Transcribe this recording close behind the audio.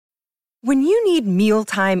When you need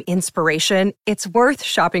mealtime inspiration, it's worth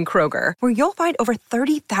shopping Kroger, where you'll find over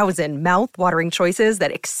 30,000 mouth-watering choices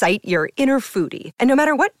that excite your inner foodie. And no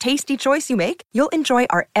matter what tasty choice you make, you'll enjoy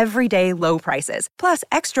our everyday low prices, plus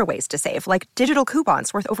extra ways to save, like digital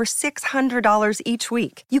coupons worth over $600 each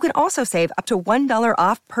week. You can also save up to $1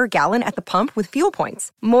 off per gallon at the pump with fuel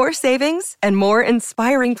points. More savings and more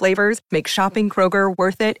inspiring flavors make shopping Kroger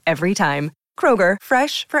worth it every time. Kroger,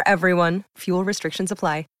 fresh for everyone. Fuel restrictions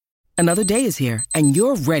apply. Another day is here, and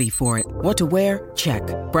you're ready for it. What to wear? Check.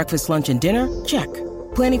 Breakfast, lunch, and dinner? Check.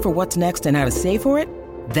 Planning for what's next and how to save for it?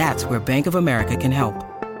 That's where Bank of America can help.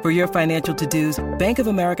 For your financial to-dos, Bank of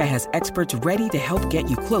America has experts ready to help get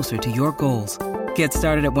you closer to your goals. Get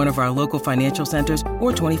started at one of our local financial centers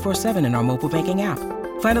or 24/7 in our mobile banking app.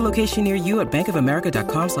 Find a location near you at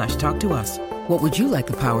bankofamerica.com/talktous. What would you like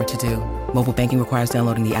the power to do? Mobile banking requires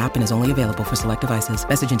downloading the app and is only available for select devices.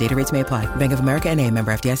 Message and data rates may apply. Bank of America N.A.,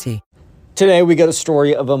 member FDIC. Today, we got a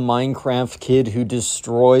story of a Minecraft kid who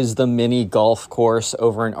destroys the mini golf course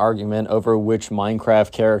over an argument over which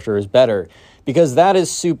Minecraft character is better. Because that is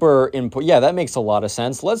super important. Yeah, that makes a lot of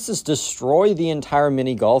sense. Let's just destroy the entire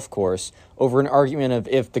mini golf course over an argument of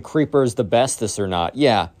if the creeper is the bestest or not.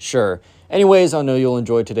 Yeah, sure. Anyways, I know you'll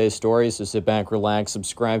enjoy today's story, so sit back, relax,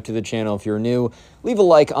 subscribe to the channel if you're new. Leave a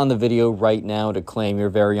like on the video right now to claim your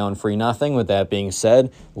very own free nothing. With that being said,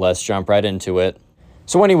 let's jump right into it.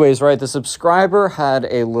 So anyways, right, the subscriber had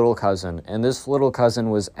a little cousin, and this little cousin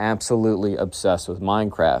was absolutely obsessed with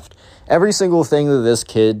Minecraft. Every single thing that this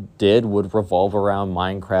kid did would revolve around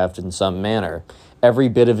Minecraft in some manner. Every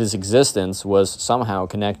bit of his existence was somehow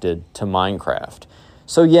connected to Minecraft.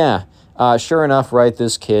 So yeah, sure enough, right,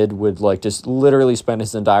 this kid would just literally spend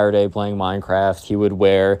his entire day playing Minecraft. He would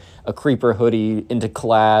wear a creeper hoodie into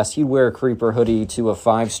class. He'd wear a creeper hoodie to a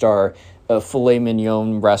 5-star filet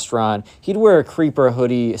mignon restaurant. He'd wear a creeper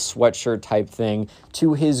hoodie sweatshirt type thing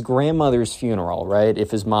to his grandmother's funeral, right,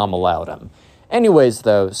 if his mom allowed him. Anyways,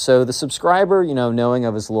 though, so the subscriber, knowing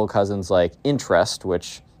of his little cousin's interest,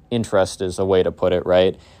 which interest is a way to put it,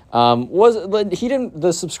 right,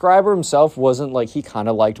 the subscriber himself wasn't he kind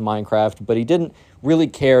of liked Minecraft, but he didn't really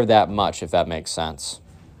care that much, if that makes sense.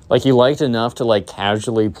 He liked enough to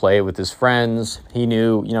casually play with his friends. He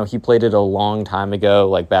knew, he played it a long time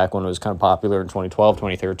ago, back when it was kind of popular in 2012,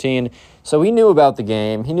 2013. So he knew about the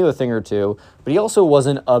game. He knew a thing or two, but he also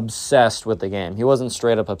wasn't obsessed with the game. He wasn't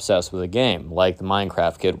straight up obsessed with the game like the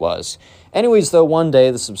Minecraft kid was. Anyways, though, one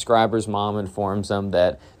day the subscriber's mom informs him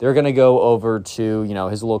that they're going to go over to,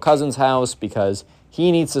 his little cousin's house because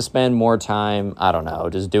he needs to spend more time, I don't know,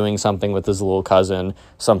 just doing something with his little cousin,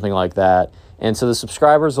 something like that. And so the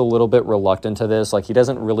subscriber's a little bit reluctant to this. He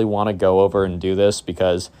doesn't really want to go over and do this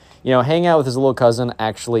because, hanging out with his little cousin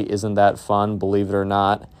actually isn't that fun, believe it or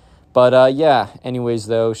not. But, yeah, anyways,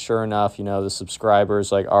 though, sure enough, the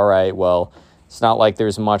subscriber's all right, well, it's not like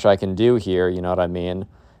there's much I can do here, you know what I mean?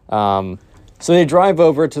 So they drive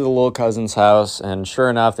over to the little cousin's house, and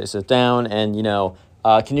sure enough, they sit down, and,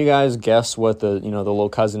 can you guys guess what the little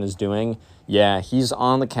cousin is doing? Yeah, he's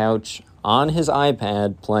on the couch on his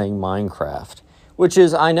iPad playing Minecraft, which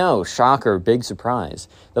is, I know, shocker, big surprise.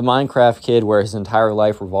 The Minecraft kid, where his entire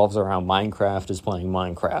life revolves around Minecraft, is playing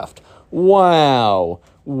Minecraft. Wow,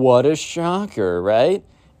 what a shocker, right?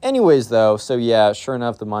 Anyways, though, so yeah, sure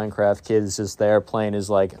enough, the Minecraft kid is just there playing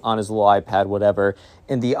his, on his little iPad, whatever,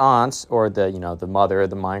 and the aunt, or the mother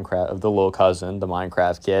of the little cousin, the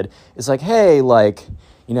Minecraft kid, is hey,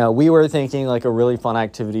 we were thinking, a really fun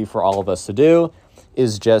activity for all of us to do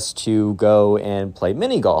is just to go and play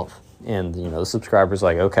mini golf. And, the subscriber's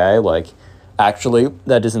okay, actually,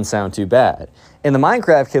 that doesn't sound too bad. And the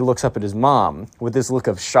Minecraft kid looks up at his mom with this look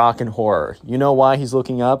of shock and horror. You know why he's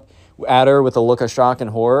looking up at her with a look of shock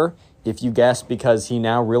and horror? If you guess because he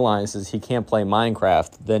now realizes he can't play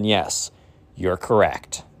Minecraft, then yes, you're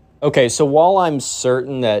correct. Okay, so while I'm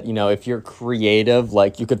certain that, if you're creative,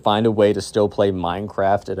 you could find a way to still play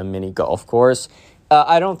Minecraft at a mini golf course,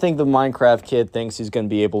 I don't think the Minecraft kid thinks he's going to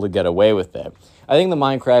be able to get away with it. I think the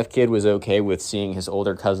Minecraft kid was okay with seeing his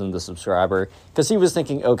older cousin, the subscriber, because he was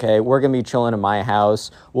thinking, okay, we're going to be chilling in my house,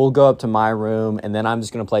 we'll go up to my room, and then I'm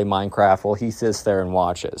just going to play Minecraft while he sits there and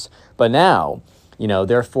watches. But now,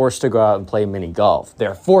 they're forced to go out and play mini golf.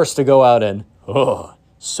 They're forced to go out and,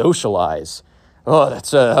 socialize. Oh,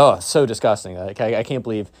 that's so disgusting. I can't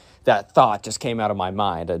believe that thought just came out of my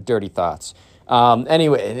mind, dirty thoughts.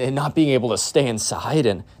 Anyway, and not being able to stay inside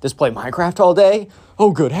and just play Minecraft all day?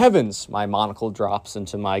 Oh, good heavens. My monocle drops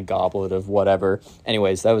into my goblet of whatever.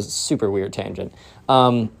 Anyways, that was a super weird tangent.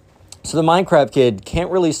 So the Minecraft kid can't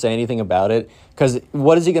really say anything about it, because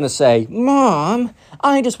what is he going to say? Mom,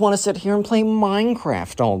 I just want to sit here and play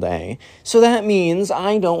Minecraft all day. So that means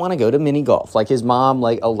I don't want to go to mini golf. Like, his mom,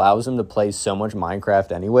 like, allows him to play so much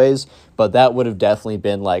Minecraft anyways, but that would have definitely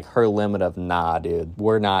been, like, her limit of, nah, dude,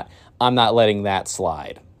 I'm not letting that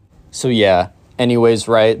slide. So yeah, anyways,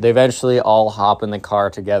 right, they eventually all hop in the car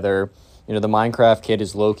together. You know, the Minecraft kid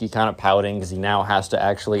is low-key kind of pouting because he now has to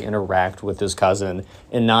actually interact with his cousin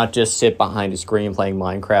and not just sit behind a screen playing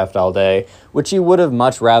Minecraft all day, which he would have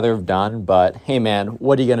much rather have done, but hey man,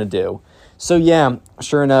 what are you gonna do? So yeah,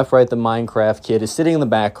 sure enough, right, the Minecraft kid is sitting in the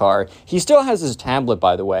back car. He still has his tablet,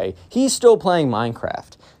 by the way. He's still playing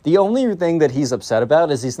Minecraft. The only thing that he's upset about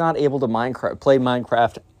is he's not able to play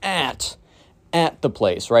Minecraft at the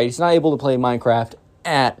place, right? He's not able to play Minecraft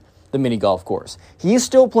at the mini golf course. He's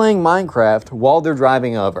still playing Minecraft while they're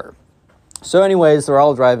driving over. So anyways, they're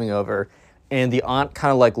all driving over, and the aunt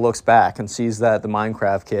kind of like looks back and sees that the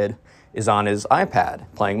Minecraft kid is on his iPad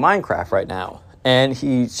playing Minecraft right now. And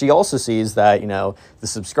she also sees that, you know, the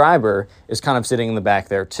subscriber is kind of sitting in the back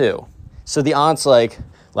there too. So the aunt's like,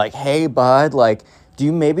 hey bud, like, do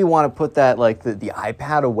you maybe want to put that, like, the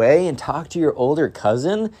iPad away and talk to your older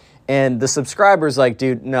cousin? And the subscriber's like,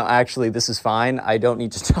 dude, no, actually, this is fine. I don't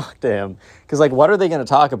need to talk to him. Because, like, what are they going to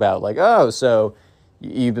talk about? Like, oh, so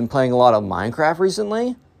you've been playing a lot of Minecraft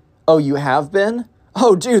recently? Oh, you have been?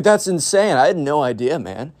 Oh, dude, that's insane. I had no idea,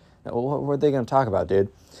 man. What are they going to talk about, dude?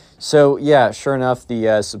 So, yeah, sure enough,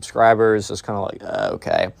 the subscriber is just kind of like,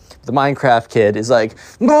 okay. The Minecraft kid is like,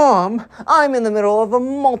 Mom, I'm in the middle of a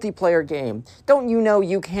multiplayer game. Don't you know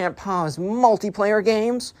you can't pause multiplayer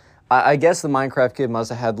games? I guess the Minecraft kid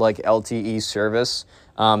must have had, like, LTE service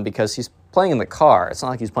because he's playing in the car. It's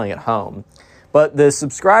not like he's playing at home. But the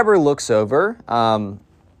subscriber looks over and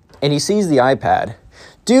he sees the iPad.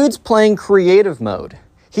 Dude's playing creative mode.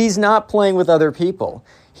 He's not playing with other people.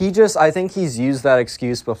 I think he's used that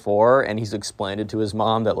excuse before, and he's explained it to his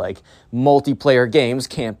mom that, like, multiplayer games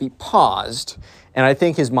can't be paused. And I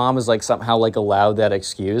think his mom has, like, somehow, like, allowed that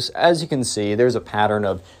excuse. As you can see, there's a pattern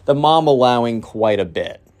of the mom allowing quite a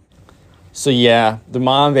bit. So yeah, the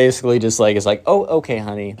mom basically just, like, is like, oh, okay,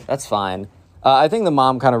 honey, that's fine. I think the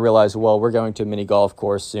mom kind of realized, well, we're going to a mini golf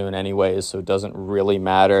course soon anyways, so it doesn't really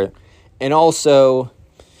matter. And also,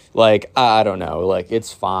 like, I don't know, like,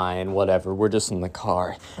 it's fine, whatever, we're just in the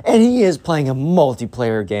car. And he is playing a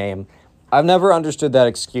multiplayer game. I've never understood that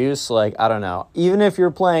excuse, like, I don't know. Even if you're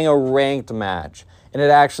playing a ranked match, and it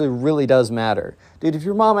actually really does matter. Dude, if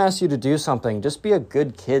your mom asks you to do something, just be a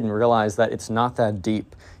good kid and realize that it's not that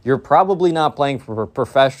deep. You're probably not playing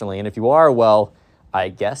professionally, and if you are, well, I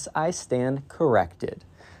guess I stand corrected.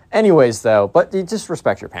 Anyways, though, but just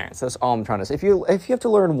respect your parents. That's all I'm trying to say. If you have to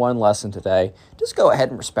learn one lesson today, just go ahead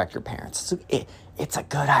and respect your parents. It's a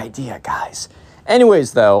good idea, guys.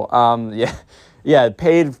 Anyways, though,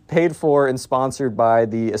 paid for and sponsored by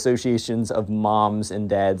the Associations of Moms and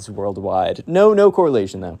Dads Worldwide. No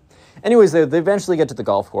correlation, though. Anyways, they eventually get to the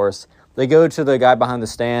golf course. They go to the guy behind the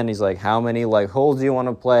stand. He's like, how many, like, holes do you want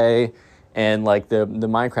to play? And, like, the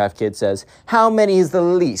Minecraft kid says, how many is the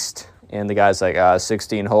least? And the guy's like,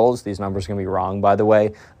 16 holes. These numbers are going to be wrong, by the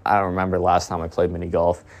way. I don't remember last time I played mini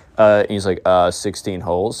golf. And he's like, 16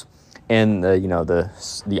 holes. And,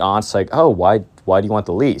 the aunt's like, oh, why do you want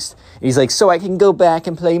the least? And he's like, so I can go back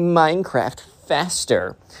and play Minecraft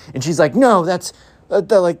faster. And she's like, no, that's...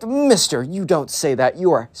 mister, you don't say that.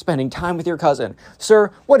 You are spending time with your cousin. Sir,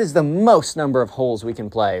 what is the most number of holes we can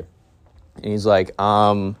play? And he's like,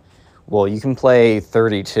 well, you can play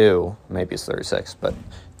 32. Maybe it's 36, but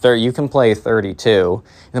you can play 32.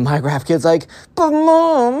 And the Minecraft kid's like, but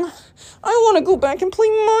Mom, I want to go back and play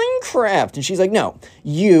Minecraft. And she's like, no,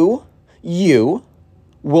 you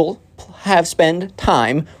will spend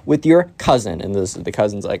time with your cousin. And the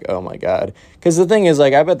cousin's like, oh my God. Because the thing is,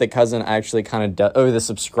 like, I bet the cousin actually kind of or the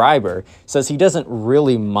subscriber says he doesn't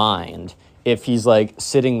really mind if he's, like,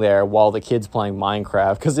 sitting there while the kid's playing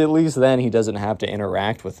Minecraft, because at least then he doesn't have to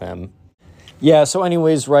interact with him. Yeah, so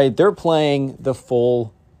anyways, right, they're playing the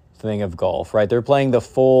full thing of golf, right? They're playing the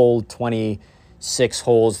full 26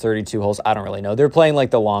 holes, 32 holes. I don't really know. They're playing,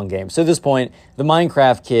 like, the long game. So at this point, the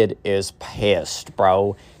Minecraft kid is pissed,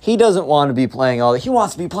 bro. He doesn't want to be playing all that. He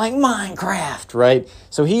wants to be playing Minecraft, right?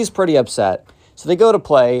 So he's pretty upset. So they go to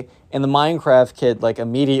play, and the Minecraft kid, like,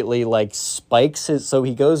 immediately, like, spikes his, so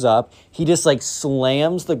he goes up. He just, like,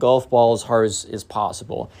 slams the golf ball as hard as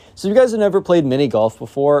possible. So if you guys have never played mini golf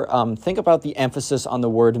before, think about the emphasis on the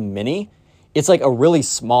word mini. It's like a really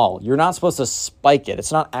small. You're not supposed to spike it.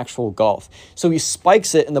 It's not actual golf. So he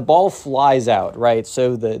spikes it and the ball flies out, right?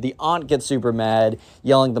 So the aunt gets super mad,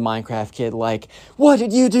 yelling at the Minecraft kid like, what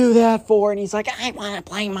did you do that for? And he's like, I want to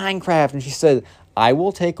play Minecraft. And she said, I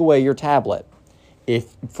will take away your tablet.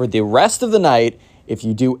 If for the rest of the night, if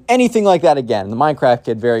you do anything like that again, the Minecraft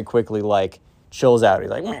kid very quickly like chills out.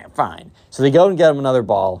 He's like, fine. So they go and get him another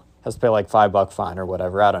ball. Has to pay like $5 fine or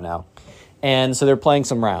whatever. I don't know. And so they're playing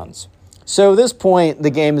some rounds. So at this point,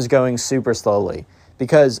 the game is going super slowly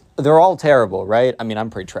because they're all terrible, right? I mean, I'm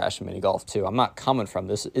pretty trash in mini golf too. I'm not coming from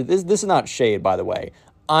this. This is not shade, by the way.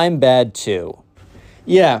 I'm bad too.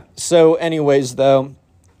 Yeah, so anyways, though,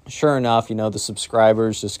 sure enough, the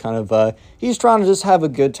subscribers just kind of, he's trying to just have a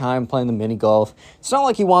good time playing the mini golf. It's not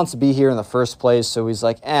like he wants to be here in the first place, so he's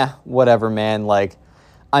like, whatever, man. Like,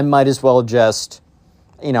 I might as well just,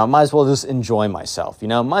 might as well just enjoy myself,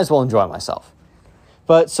 might as well enjoy myself.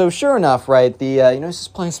 But so sure enough, right, he's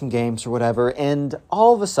just playing some games or whatever, and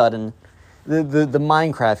all of a sudden, the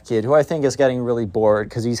Minecraft kid, who I think is getting really bored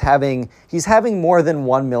because he's having more than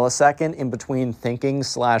 1 millisecond in between thinking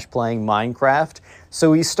 / playing Minecraft,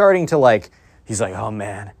 so he's starting to he's like, oh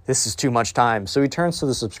man, this is too much time. So he turns to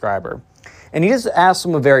the subscriber, and he just asks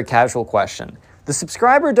him a very casual question. The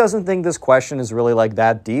subscriber doesn't think this question is really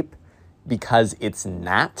that deep because it's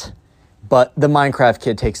not. But the Minecraft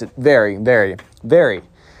kid takes it very, very, very,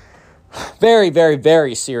 very, very,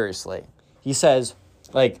 very seriously. He says,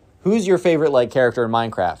 who's your favorite, character in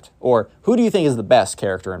Minecraft? Or who do you think is the best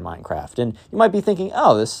character in Minecraft? And you might be thinking,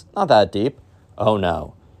 oh, this is not that deep. Oh,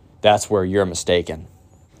 no. That's where you're mistaken.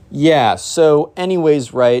 Yeah, so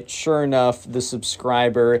anyways, right, sure enough, the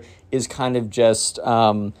subscriber is kind of just,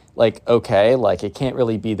 okay, it can't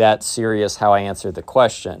really be that serious how I answered the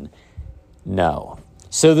question. No.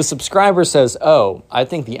 So the subscriber says, oh, I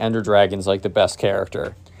think the Ender Dragon's the best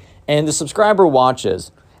character. And the subscriber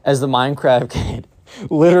watches as the Minecraft kid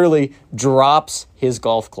literally drops his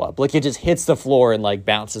golf club. It just hits the floor and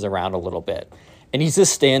bounces around a little bit. And he's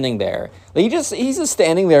just standing there. He's just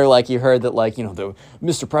standing there you heard that the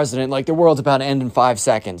Mr. President, the world's about to end in 5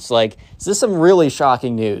 seconds. Is this some really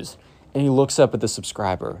shocking news? And he looks up at the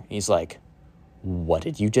subscriber. He's like, what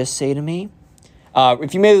did you just say to me?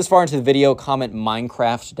 If you made it this far into the video, comment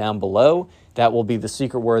Minecraft down below. That will be the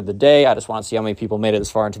secret word of the day. I just want to see how many people made it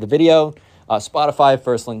this far into the video. Spotify,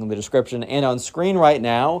 first link in the description, and on screen right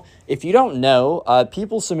now. If you don't know,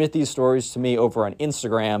 people submit these stories to me over on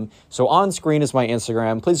Instagram. So on screen is my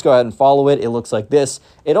Instagram. Please go ahead and follow it. It looks like this.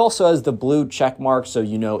 It also has the blue check mark, so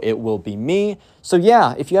you know it will be me. So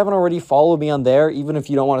yeah, if you haven't already, follow me on there. Even if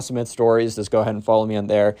you don't want to submit stories, just go ahead and follow me on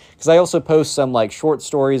there. Because I also post some short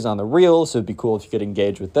stories on the Reels, so it'd be cool if you could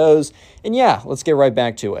engage with those. And yeah, let's get right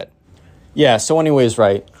back to it. Yeah, so anyways,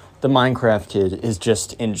 right, the Minecraft kid is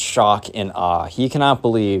just in shock and awe. He cannot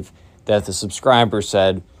believe that the subscriber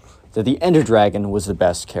said that the Ender Dragon was the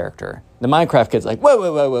best character. The Minecraft kid's like, whoa,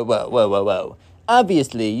 whoa, whoa, whoa, whoa, whoa, whoa, whoa.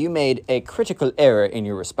 Obviously, you made a critical error in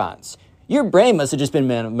your response. Your brain must have just been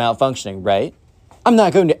malfunctioning, right? I'm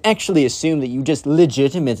not going to actually assume that you just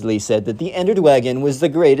legitimately said that the Ender Dragon was the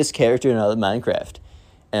greatest character in all of Minecraft.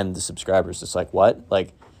 And the subscriber's just like, what?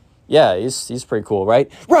 Yeah, he's pretty cool, right?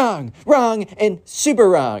 Wrong, and super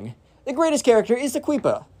wrong. The greatest character is the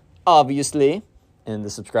Creeper, obviously. And the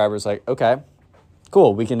subscriber's like, okay,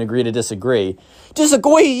 cool, we can agree to disagree.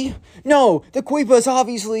 Disagree? No, the Creeper is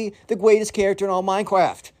obviously the greatest character in all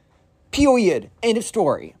Minecraft. Period. End of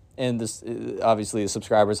story. And this, obviously, the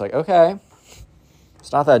subscriber's like, okay,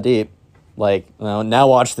 it's not that deep. Now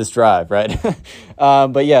watch this drive, right?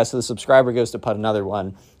 But yeah, so the subscriber goes to putt another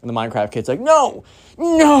one, and the Minecraft kid's like, no,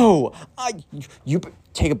 you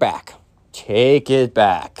take it back. Take it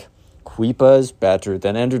back. Creeper's better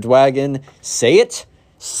than Ender Dragon. Say it.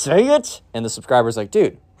 And the subscriber's like,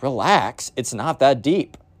 dude, relax. It's not that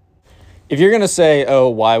deep. If you're going to say, oh,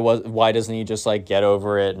 why doesn't he just get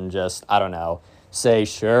over it and just, I don't know, say,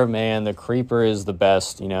 sure, man, the Creeper is the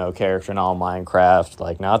best, character in all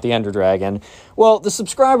Minecraft, not the Ender Dragon. Well, the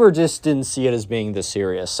subscriber just didn't see it as being this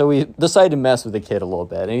serious, so he decided to mess with the kid a little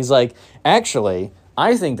bit. And he's like, actually,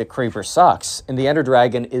 I think the Creeper sucks, and the Ender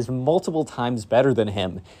Dragon is multiple times better than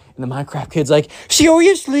him. And the Minecraft kid's like,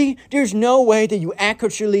 seriously? There's no way that you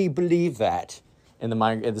actually believe that. And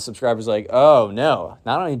the subscriber's like, oh, no,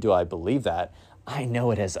 not only do I believe that, I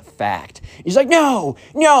know it as a fact. He's like, no,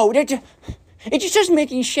 it just doesn't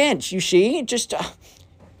make any sense, you see?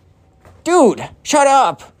 Dude, shut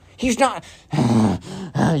up. He's not...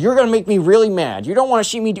 You're going to make me really mad. You don't want to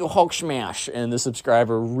see me do Hulk Smash. And the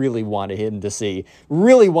subscriber really wanted to see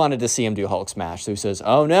him do Hulk Smash. So he says,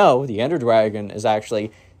 oh no, the Ender Dragon is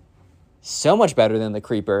actually so much better than the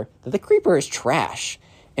creeper that the creeper is trash.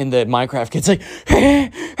 And the Minecraft kid's like,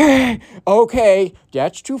 okay,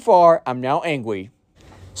 that's too far. I'm now angry.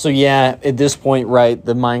 So yeah, at this point, right,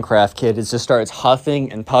 the Minecraft kid just starts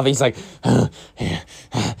huffing and puffing. He's like,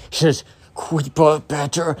 just creeper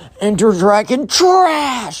better, Ender Dragon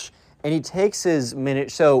trash. And he takes his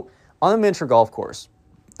so on the miniature golf course,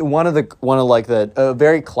 a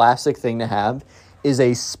very classic thing to have is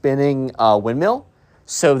a spinning windmill,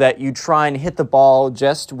 so that you try and hit the ball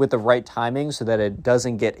just with the right timing so that it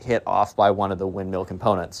doesn't get hit off by one of the windmill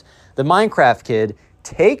components. The Minecraft kid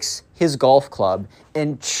takes his golf club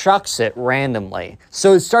and chucks it randomly.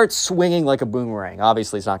 So it starts swinging like a boomerang.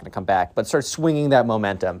 Obviously, it's not going to come back, but starts swinging that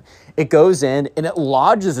momentum. It goes in and it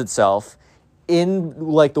lodges itself in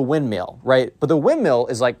like the windmill, right? But the windmill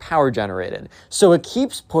is like power generated. So it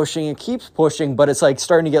keeps pushing, but it's like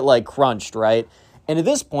starting to get like crunched, right? And at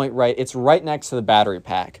this point, right, it's right next to the battery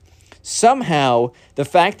pack. Somehow, the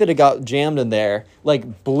fact that it got jammed in there,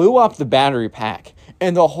 like, blew up the battery pack,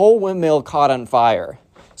 and the whole windmill caught on fire.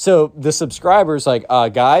 So the subscriber's like,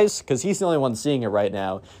 guys, because he's the only one seeing it right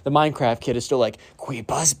now, the Minecraft kid is still like,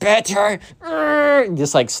 Queepa's better,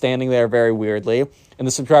 just like standing there very weirdly. And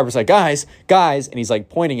the subscriber's like, guys, and he's like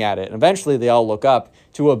pointing at it. And eventually they all look up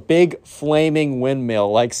to a big flaming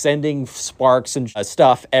windmill, like sending sparks and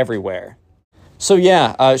stuff everywhere. So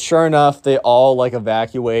yeah, sure enough, they all like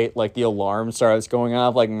evacuate, like the alarm starts going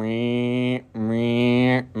off, like me.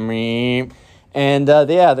 And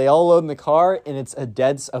yeah, they all load in the car, and it's a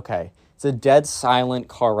dead silent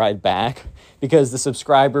car ride back, because the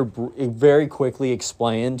subscriber very quickly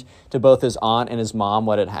explained to both his aunt and his mom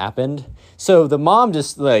what had happened. So the mom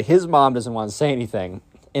his mom doesn't want to say anything,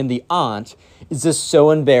 and the aunt is just so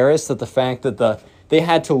embarrassed that the fact that they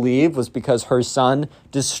had to leave was because her son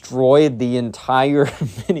destroyed the entire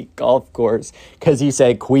mini golf course because he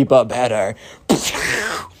said, Queepa better.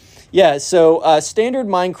 Yeah, so standard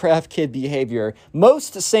Minecraft kid behavior.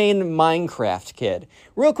 Most sane Minecraft kid.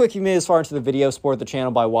 Real quick, if you made it this far into the video, support the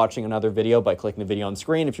channel by watching another video by clicking the video on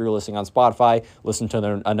screen. If you're listening on Spotify, listen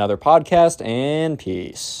to another podcast, and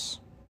peace.